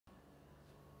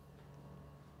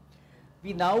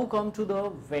We now come to the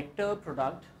vector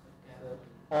product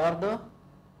or the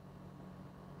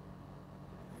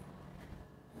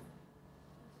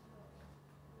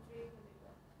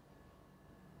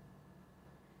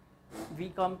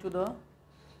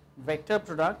vector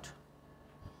product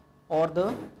or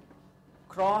the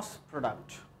cross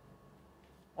product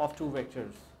of two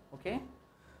vectors. Okay,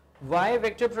 why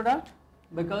vector product?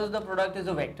 Because the product is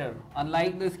a vector,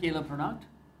 unlike the scalar product,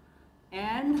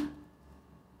 and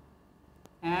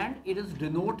it is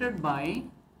denoted by,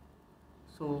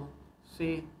 so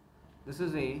say this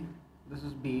is A, this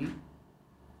is B,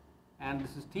 and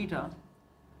this is theta.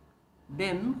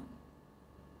 Then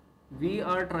we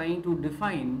are trying to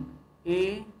define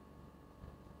A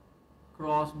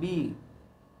cross B.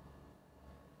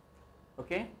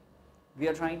 Okay, we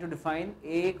are trying to define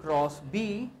A cross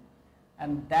B,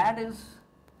 and that is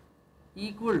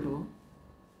equal to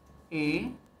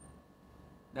A,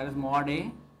 that is mod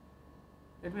A.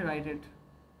 Let me write it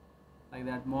like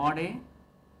that, mod A,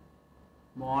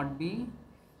 mod B.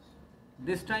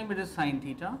 This time it is sine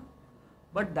theta,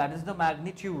 but that is the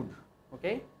magnitude.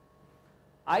 Okay,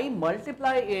 I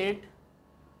multiply it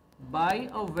by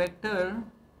a vector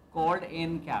called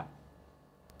n cap,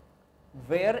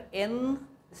 where n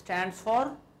stands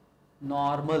for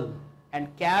normal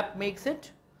and cap makes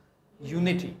it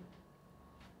unity.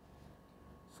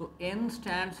 So n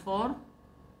stands for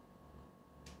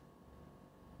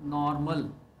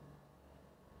normal,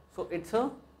 so it's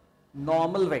a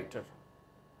normal vector.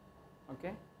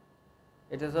 Okay,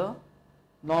 it is a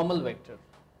normal vector.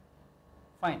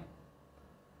 Fine.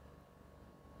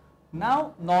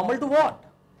 Now normal to what?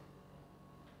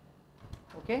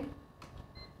 Okay,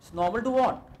 it's normal to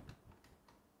what?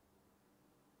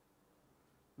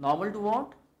 Normal to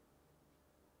what?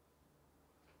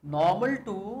 Normal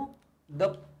to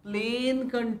the plane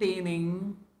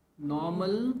containing,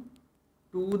 normal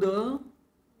to the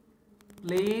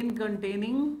plane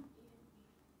containing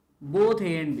both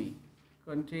A and B,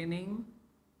 containing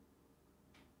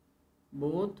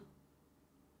both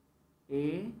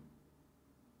A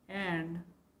and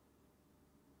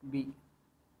B.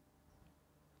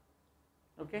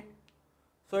 Okay,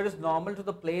 so it is normal to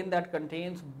the plane that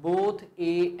contains both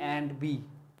A and B.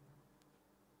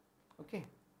 Okay,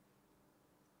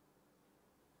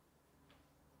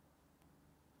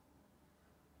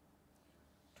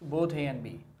 to both A and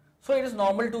B. So it is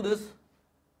normal to this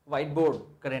whiteboard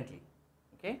currently.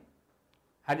 Okay,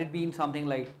 had it been something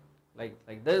like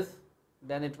this,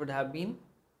 then it would have been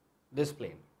this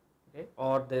plane. Okay,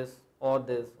 or this or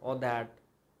this or that.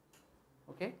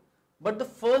 Okay, but the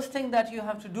first thing that you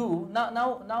have to do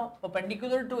now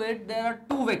perpendicular to it, there are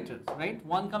two vectors, right?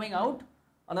 One coming out,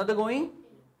 another going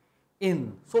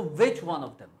in. So which one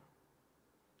of them?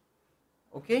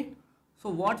 Okay, so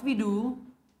what we do,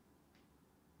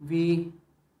 we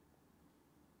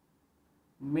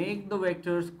make the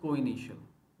vectors co-initial.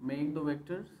 Make the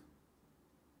vectors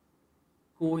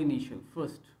co-initial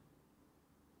first.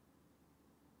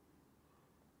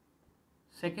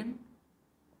 Second,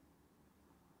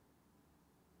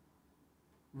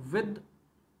 with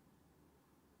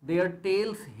their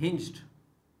tails hinged,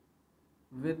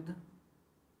 with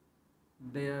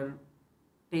their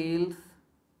tails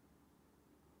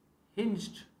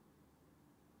hinged,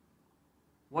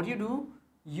 what you do?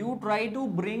 You try to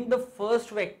bring the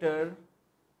first vector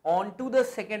onto the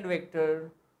second vector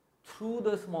through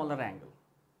the smaller angle.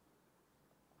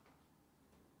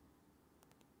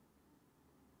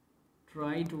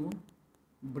 Try to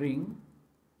bring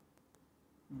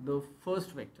the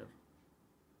first vector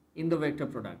in the vector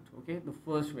product. Okay, the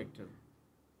first vector.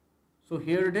 So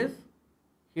here it is.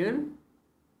 Here,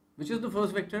 which is the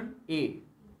first vector? A.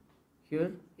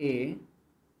 Here A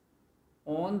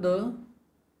on the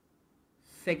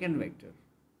second vector.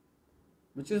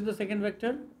 Which is the second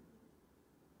vector?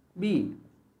 B.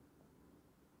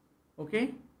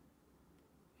 Okay,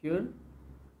 here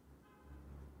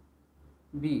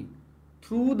B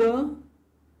through the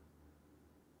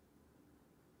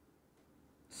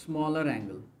smaller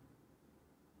angle.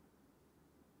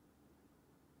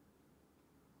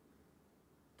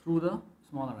 Through the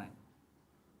smaller angle.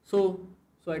 So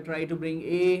I try to bring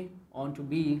A onto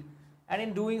B, and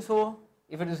in doing so,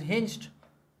 if it is hinged,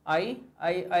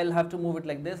 I'll have to move it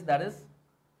like this, that is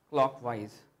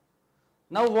clockwise.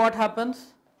 Now what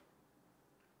happens?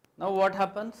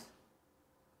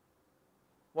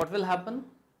 What will happen?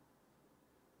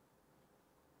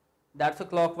 That's a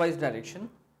clockwise direction,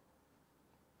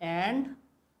 and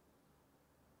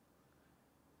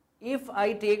if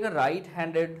I take a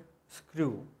right-handed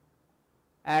screw,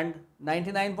 and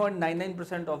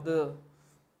 99.99% of the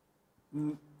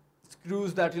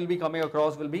screws that will be coming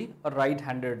across will be a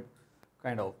right-handed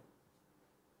kind of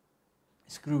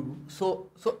screw. So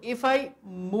if I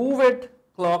move it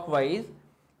clockwise,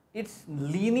 its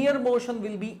linear motion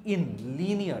will be in,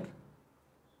 linear,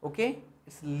 okay,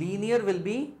 its linear will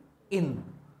be in.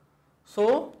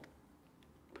 So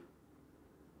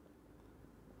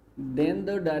then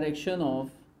the direction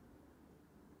of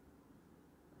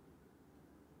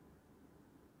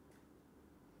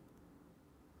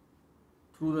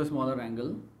through the smaller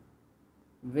angle,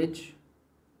 which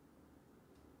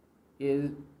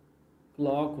is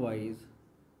clockwise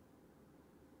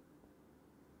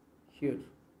here.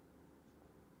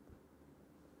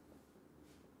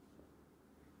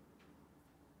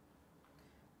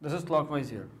 This is clockwise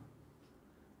here.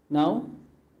 Now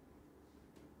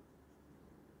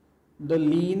the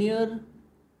linear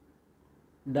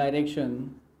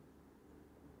direction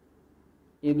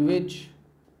in which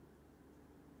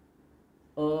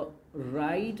a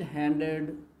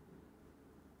right-handed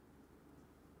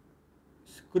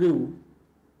screw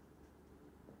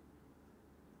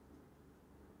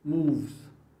moves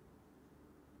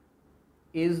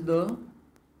is the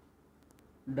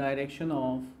direction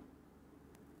of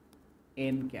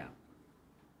n cap.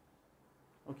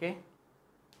 Okay.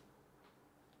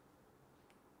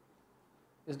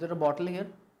 Is there a bottle here?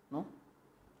 No.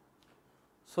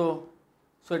 So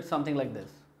it's something like this.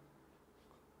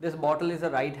 This bottle is a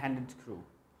right-handed screw.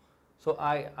 So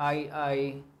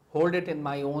I hold it in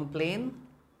my own plane,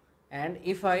 and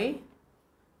if I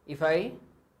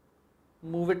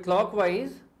move it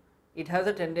clockwise, it has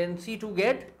a tendency to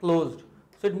get closed.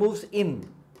 So it moves in.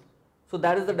 So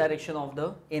that is the direction of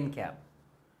the n cap.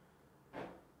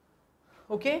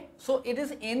 Okay. So it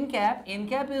is n cap. N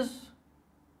cap is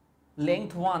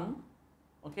length 1.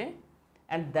 Okay.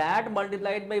 And that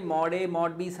multiplied by mod A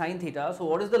mod B sine theta. So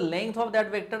what is the length of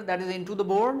that vector that is into the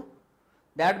board?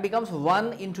 That becomes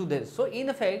 1 into this. So in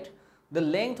effect, the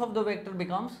length of the vector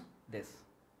becomes this.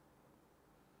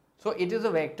 So it is a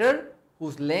vector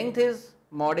whose length is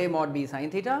mod A mod B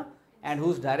sine theta and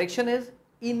whose direction is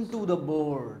into the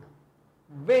board.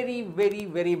 Very, very,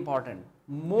 very important.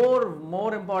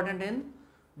 More important in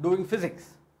doing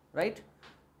physics, right?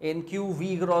 In Q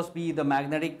V cross B, the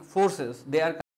magnetic forces, they are